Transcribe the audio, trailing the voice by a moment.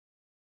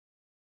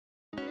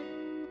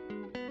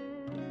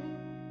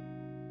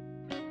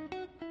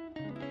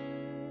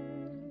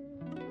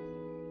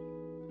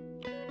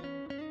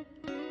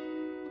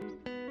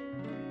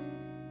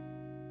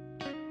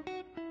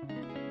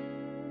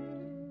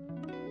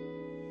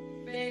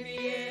Baby,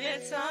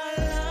 it's all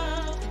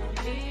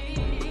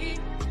lovely.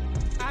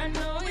 I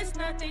know it's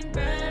nothing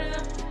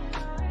better.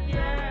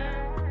 Yeah.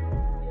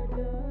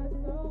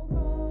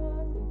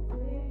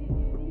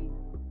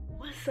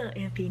 What's up,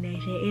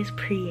 MPNation? It's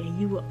Pri,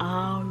 and you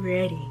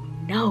already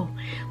know.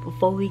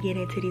 Before we get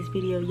into this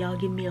video, y'all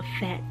give me a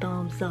fat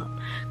thumbs up,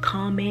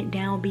 comment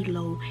down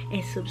below,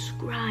 and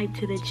subscribe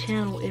to the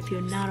channel if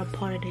you're not a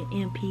part of the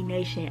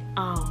MPNation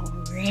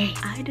already.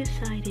 I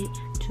decided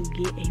to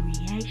get a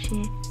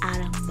reaction out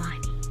of Money.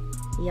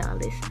 Y'all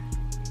listen.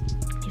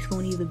 It's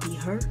gonna either be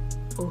her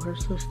or her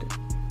sister.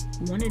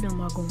 One of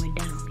them are going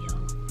down,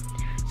 y'all.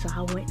 So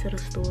I went to the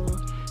store.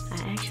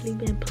 I actually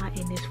been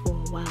plotting this for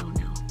a while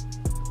now.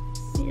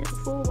 Yeah,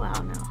 for a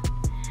while now.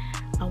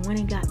 I went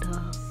and got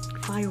the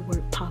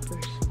firework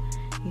poppers,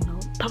 you know,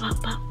 pop,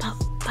 pop, pop, pop,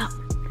 pop.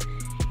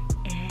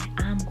 And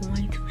I'm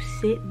going to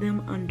sit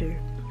them under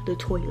the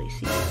toilet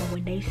seat. And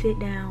when they sit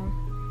down,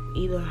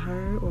 either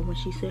her or when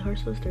she sit her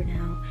sister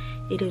down,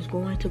 it is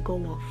going to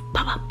go off,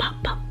 pop, pop,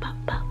 pop, pop, pop,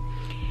 pop.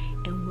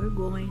 And we're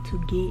going to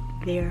get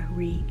their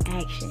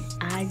reaction.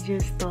 I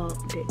just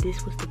thought that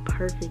this was the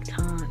perfect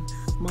time.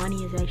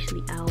 Monty is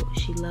actually out.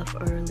 She left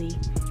early,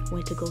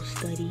 went to go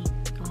study.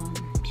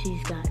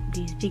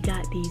 She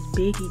got these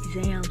big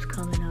exams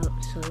coming up,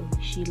 so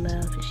she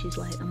left and she's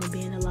like, I'm gonna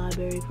be in the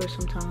library for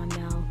some time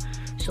now.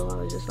 So I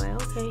was just like,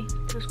 okay,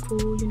 that's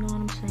cool, you know what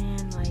I'm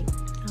saying? Like,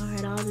 all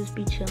right, I'll just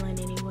be chilling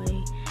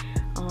anyway.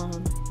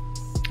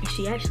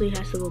 She actually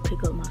has to go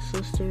pick up my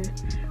sister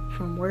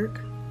from work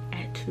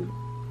at 2.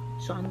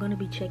 So I'm gonna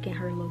be checking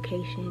her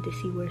location to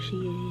see where she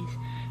is.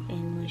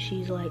 And when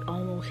she's like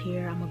almost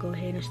here, I'm gonna go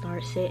ahead and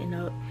start setting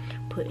up,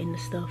 putting the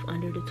stuff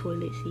under the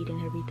toilet seat and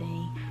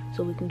everything,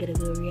 so we can get a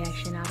good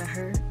reaction out of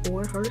her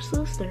or her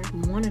sister.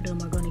 One of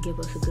them are gonna give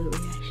us a good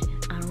reaction.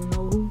 I don't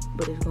know who,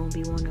 but it's gonna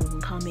be one of them.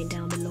 Comment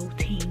down below,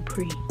 Team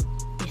Pri.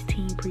 It's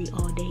Team Pri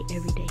all day,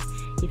 every day.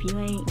 If you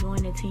ain't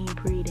joining Team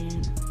Pri,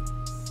 then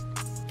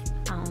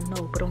I don't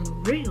know. But on the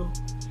real,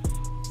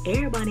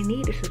 everybody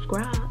need to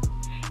subscribe.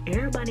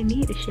 Everybody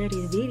need to share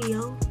this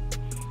video.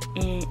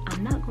 And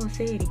I'm not gonna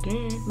say it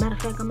again. Matter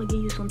of fact, I'm gonna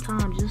give you some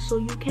time just so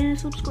you can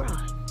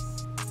subscribe.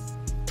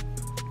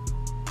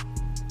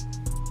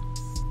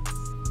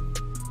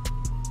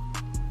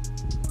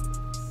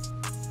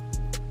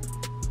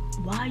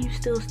 Why are you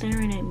still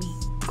staring at me?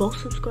 Go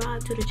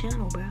subscribe to the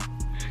channel, bro.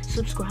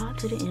 Subscribe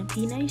to the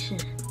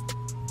MPNation.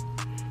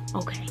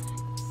 Okay.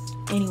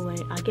 Anyway,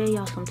 I gave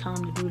y'all some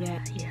time to do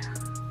that. Yeah.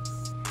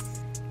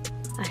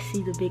 I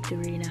see the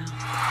victory now.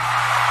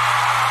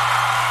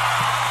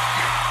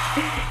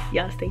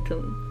 Y'all stay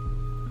tuned.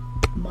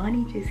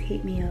 Monty just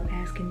hit me up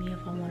asking me if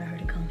I wanted her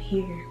to come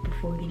here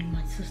before getting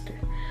my sister.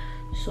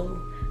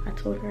 So I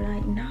told her,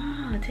 like,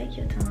 nah, take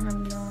your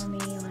time, you know what I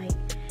mean? Like,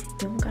 you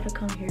don't gotta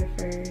come here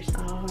first.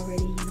 I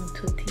already, you know,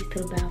 took these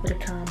to the bath for the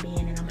time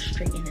being, and I'm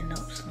straightening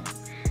up some.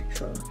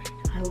 So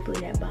hopefully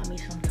that bought me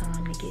some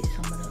time to get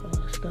some of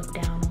the stuff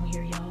down on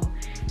here, y'all.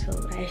 So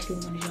I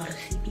actually wanted y'all to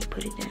see me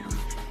put it down.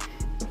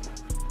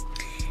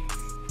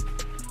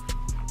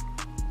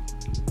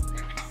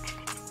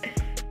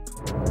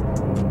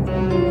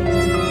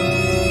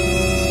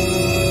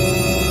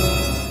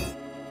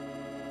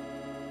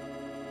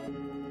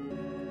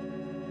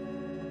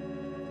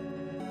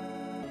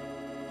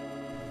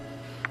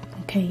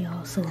 Okay,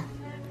 y'all, so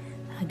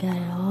I got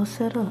it all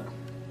set up.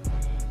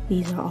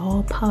 These are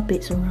all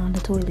poppets around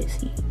the toilet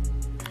seat.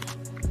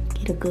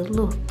 Get a good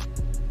look.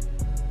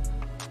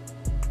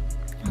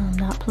 I'm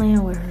not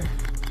playing with her.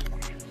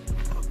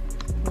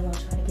 We're gonna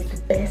try to get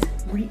the best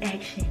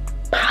reaction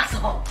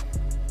possible.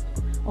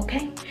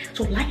 Okay?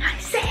 So like I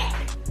said,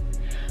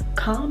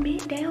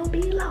 comment down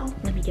below.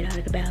 Let me get out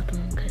of the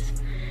bathroom because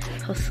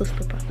her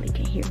sister probably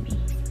can hear me.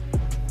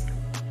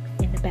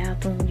 In the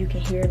bathroom, you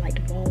can hear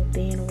like the wall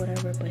thin or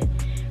whatever, but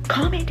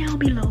comment down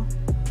below.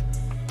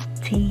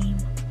 Team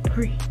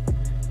Pri.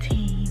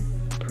 Team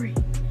Pri.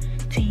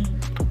 Team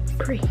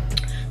Pri.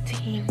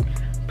 Team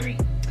Pri.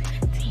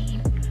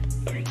 Team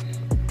Pri.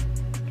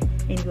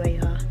 Anyway,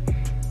 y'all,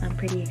 I'm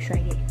pretty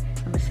excited.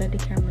 I'm gonna set the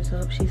cameras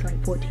up. She's like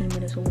 14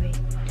 minutes away.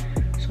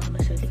 So I'm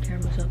gonna set the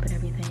cameras up and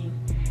everything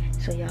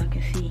so y'all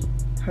can see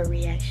her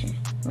reaction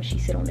when she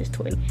sit on this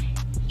toilet.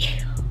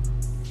 Yeah.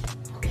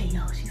 Okay,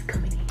 y'all, she's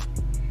coming in.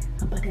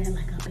 I'm about to act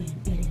like I've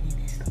been editing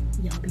this stuff.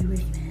 Y'all be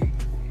ready, man.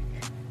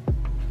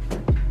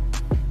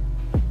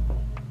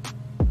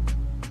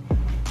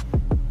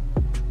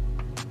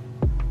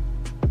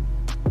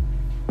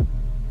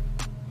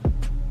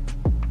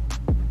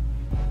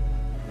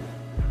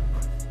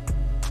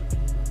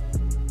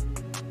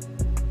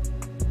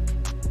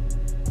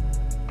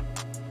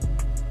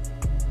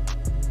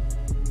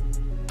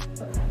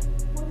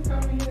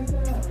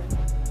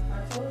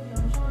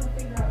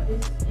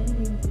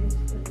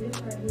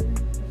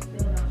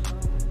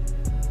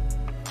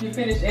 You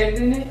finished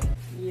editing it?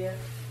 Yeah.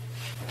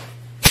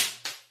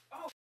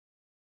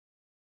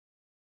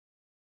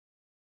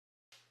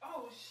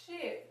 Oh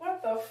shit, what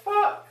the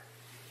fuck?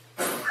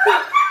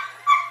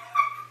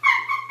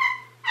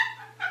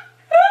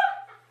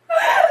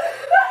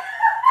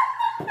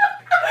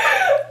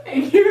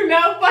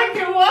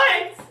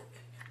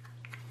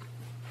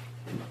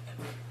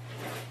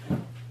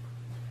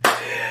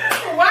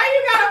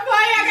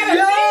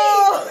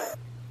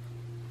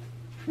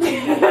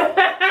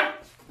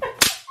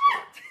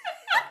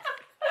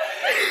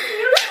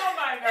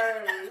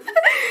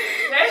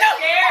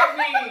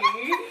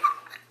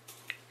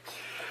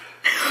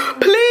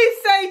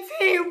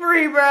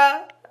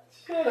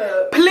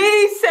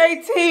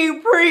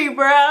 Team Pre,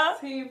 bruh.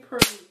 Team Pre.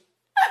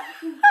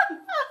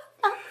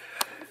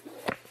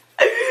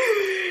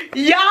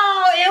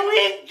 Y'all, and we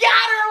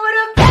got her with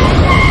a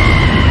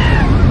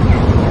bang!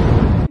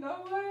 You know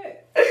what?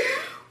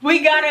 We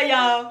got her,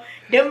 y'all.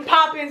 Them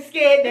popping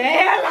scared the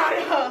hell out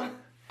of her.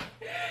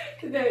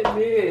 They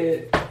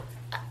did.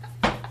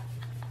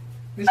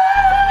 Now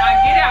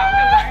get out,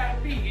 because I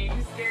gotta pee and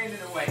you scaring it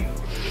away.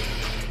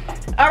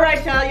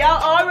 Alright, y'all.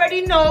 Y'all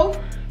already know.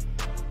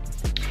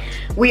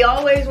 We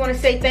always want to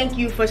say thank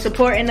you for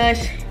supporting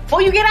us.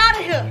 Before you get out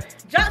of here,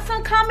 drop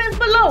some comments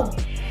below.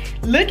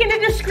 Look in the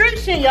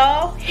description,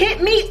 y'all.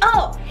 Hit me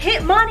up.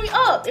 Hit Monty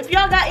up. If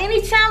y'all got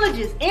any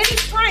challenges, any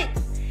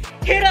pranks,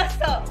 hit us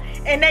up.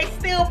 And they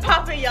still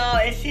popping, y'all,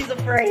 and she's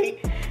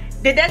afraid.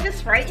 Did that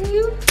just frighten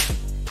you?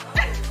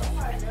 Oh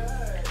my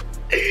God.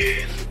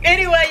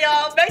 Anyway,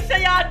 y'all, make sure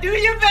y'all do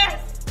your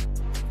best.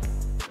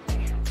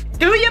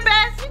 Do your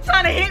best. You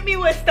trying to hit me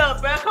with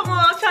stuff, bro. Come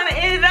on, I'm trying to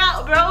end it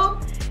out, bro.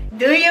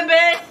 Do your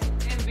best.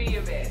 And be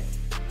your best.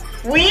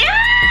 We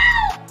out!